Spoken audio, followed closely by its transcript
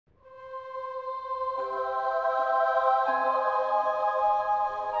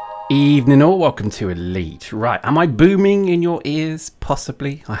Evening all, welcome to Elite. Right, am I booming in your ears?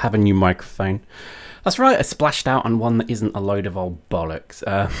 Possibly. I have a new microphone. That's right, I splashed out on one that isn't a load of old bollocks.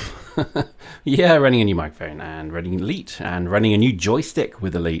 Yeah, running a new microphone and running Elite and running a new joystick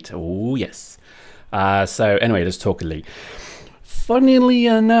with Elite. Oh yes. So anyway, let's talk Elite. Funnily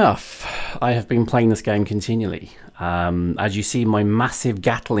enough, I have been playing this game continually. As you see, my massive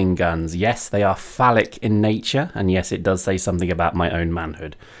Gatling guns, yes, they are phallic in nature, and yes, it does say something about my own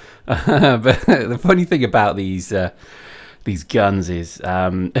manhood. But the funny thing about these guns is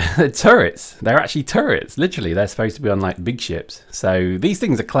turrets. They're actually turrets. Literally, they're supposed to be on like big ships. So these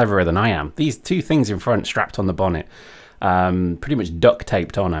things are cleverer than I am. These two things in front, strapped on the bonnet, pretty much duct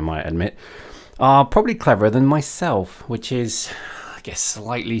taped on, I might admit, are probably cleverer than myself, which is, I guess,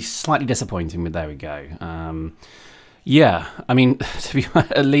 slightly disappointing. But there we go. Yeah, I mean, to be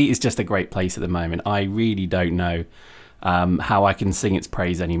honest, Elite is just a great place at the moment. I really don't know how I can sing its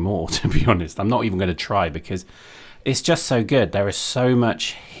praise anymore, to be honest. I'm not even going to try because it's just so good. There is so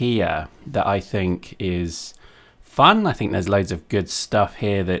much here that I think is fun. I think there's loads of good stuff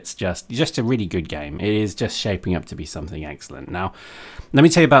here that's just a really good game. It is just shaping up to be something excellent. Now, let me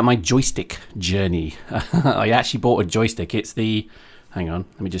tell you about my joystick journey. I actually bought a joystick. It's the, hang on,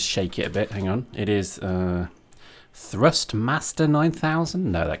 let me just shake it a bit. Hang on. It is Thrustmaster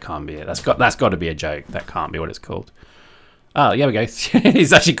 9000? No, that can't be it. That's got to be a joke. That can't be what it's called. Oh, yeah, we go.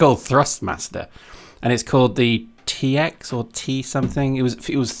 It's actually called Thrustmaster, and it's called the TX or T something. It was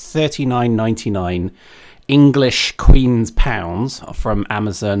 $39.99 English Queen's pounds from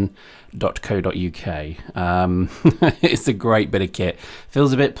Amazon.co.uk. It's a great bit of kit.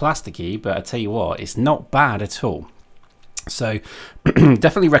 Feels a bit plasticky, but I tell you what, it's not bad at all. So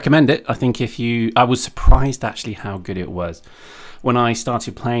definitely recommend it. I think I was surprised actually how good it was when I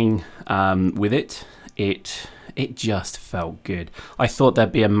started playing with it. It just felt good. I thought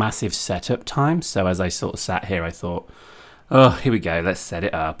there'd be a massive setup time, so as I sort of sat here, I thought, oh, here we go, let's set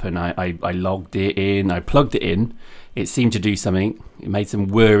it up. And I logged it in, I plugged it in. It seemed to do something. It made some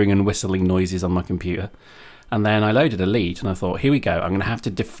whirring and whistling noises on my computer. And then I loaded Elite and I thought, here we go. I'm going to have to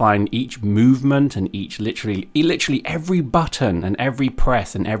define each movement and each literally every button and every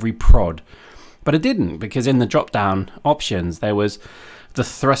press and every prod. But I didn't, because in the drop-down options, there was the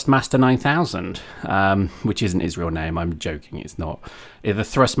Thrustmaster 9000, which isn't his real name. I'm joking, it's not. The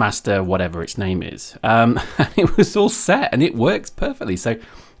Thrustmaster, whatever its name is. And it was all set and it works perfectly. So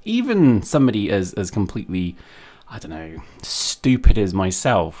even somebody as completely, I don't know, stupid as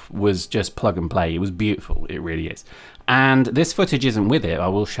myself was just plug and play. It was beautiful. It really is. And this footage isn't with it. I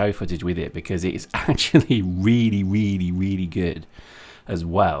will show footage with it because it's actually really, really, really good as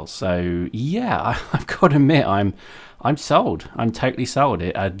well. So yeah, I've got to admit, I'm sold. I'm totally sold.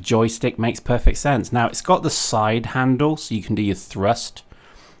 A joystick makes perfect sense. Now it's got the side handle, so you can do your thrust.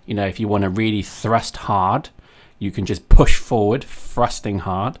 You know, if you want to really thrust hard, you can just push forward, thrusting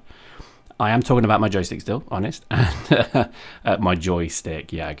hard. I am talking about my joystick still, honest. And my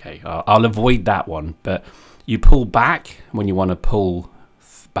joystick, yeah, okay. I'll avoid that one. But you pull back when you want to pull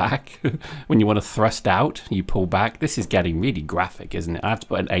back. When you want to thrust out, you pull back. This is getting really graphic, isn't it? I have to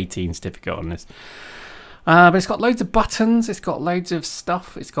put an 18 certificate on this. But it's got loads of buttons, it's got loads of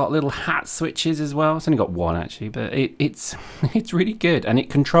stuff, it's got little hat switches as well. It's only got one actually, but it's really good, and it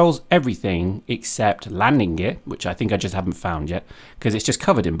controls everything except landing gear, which I think I just haven't found yet because it's just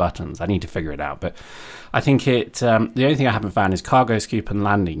covered in buttons. I need to figure it out, but I think the only thing I haven't found is cargo scoop and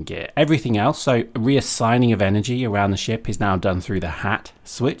landing gear. Everything else, so reassigning of energy around the ship, is now done through the hat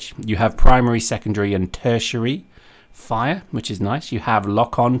switch. You have primary, secondary and tertiary fire, which is nice. You have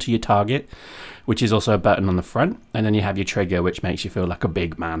lock on to your target, which is also a button on the front, and then you have your trigger, which makes you feel like a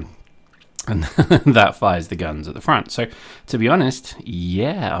big man, and that fires the guns at the front. So to be honest,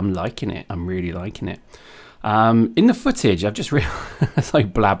 yeah, I'm liking it. I'm really liking it. In the footage, I've just realized, as I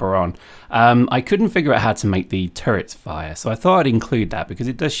blabber on, I couldn't figure out how to make the turrets fire, so I thought I'd include that because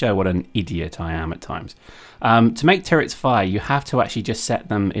it does show what an idiot I am at times. To make turrets fire, you have to actually just set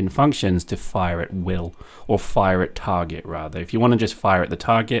them in functions to fire at will, or fire at target rather. If you want to just fire at the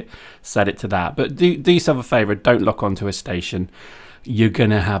target, set it to that. But do yourself a favor, don't lock onto a station. You're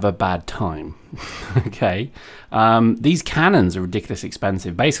gonna have a bad time. Okay. These cannons are ridiculously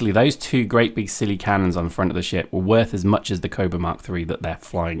expensive. Basically, those two great big silly cannons on the front of the ship were worth as much as the Cobra Mark III that they're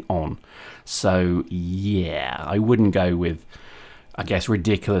flying on. So yeah, I wouldn't go with, I guess,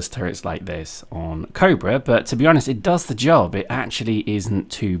 ridiculous turrets like this on Cobra, but to be honest, it does the job. It actually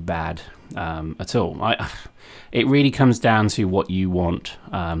isn't too bad at all. It really comes down to what you want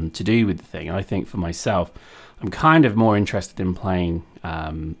to do with the thing. I think for myself, I'm kind of more interested in playing,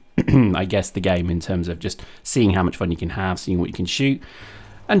 I guess, the game in terms of just seeing how much fun you can have, seeing what you can shoot,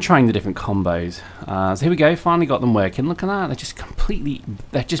 and trying the different combos. So here we go, finally got them working. Look at that,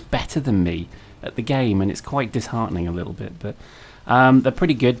 they're just better than me at the game, and it's quite disheartening a little bit, but they're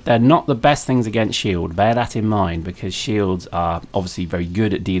pretty good. They're not the best things against shield, bear that in mind, because shields are obviously very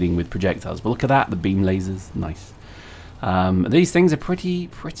good at dealing with projectiles. But look at that, the beam lasers, nice. These things are pretty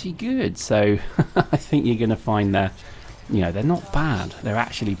good, so I think you're going to find they're not bad. They're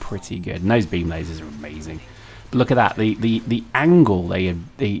actually pretty good, and those beam lasers are amazing. But look at that, the angle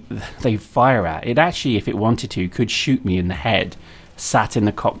they fire at, it actually, if it wanted to, could shoot me in the head, sat in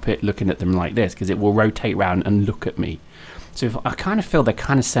the cockpit looking at them like this, because it will rotate around and look at me. So if I kind of feel they're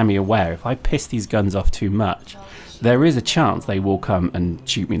kind of semi-aware. If I piss these guns off too much, there is a chance they will come and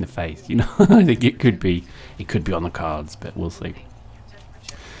shoot me in the face. You know, I think it could be on the cards, but we'll see.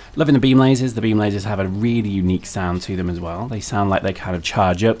 Loving the beam lasers. The beam lasers have a really unique sound to them as well. They sound like they kind of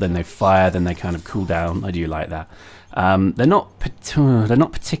charge up, then they fire, then they kind of cool down. I do like that. They're not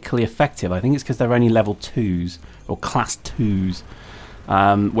particularly effective. I think it's because they're only level 2s or class 2s.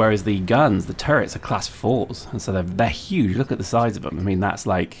 Whereas the guns, the turrets, are class 4s, and so they're huge. Look at the size of them. I mean, that's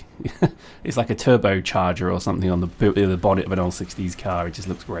like it's like a turbocharger or something on the bonnet of an old 60s car. It just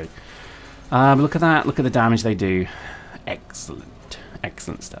looks great. But look at that. Look at the damage they do. Excellent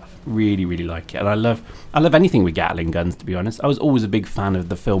stuff. Really like it. And I love anything with Gatling guns, to be honest. I was always a big fan of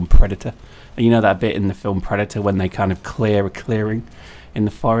the film Predator. And you know that bit in the film Predator when they kind of clear a clearing in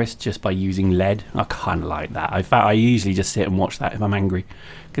the forest just by using lead? I kind of like that. In fact, I usually just sit and watch that if I'm angry,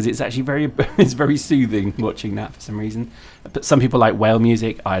 because it's actually very soothing watching that for some reason. But some people like whale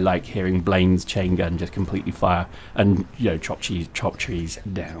music. I like hearing Blaine's chain gun just completely fire and, you know, chop trees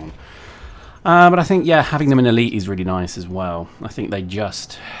down. But I think, yeah, having them in Elite is really nice as well. I think they're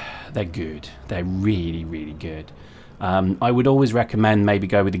good. They're really good. I would always recommend maybe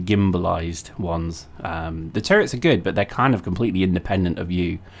go with the gimbalized ones. The turrets are good, but they're kind of completely independent of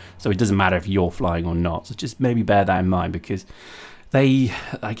you, so it doesn't matter if you're flying or not. So just maybe bear that in mind, because I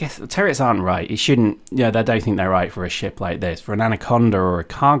guess the turrets aren't right. It shouldn't, I don't think they're right for a ship like this. For an Anaconda or a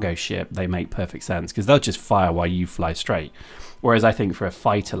cargo ship, they make perfect sense, because they'll just fire while you fly straight. Whereas I think for a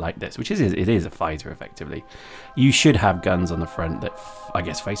fighter like this, which it is a fighter effectively, you should have guns on the front that, I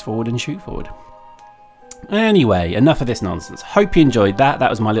guess, face forward and shoot forward. Anyway, enough of this nonsense. Hope you enjoyed that. That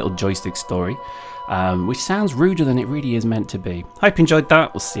was my little joystick story, which sounds ruder than it really is meant to be. Hope you enjoyed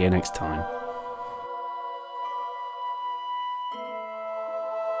that. We'll see you next time.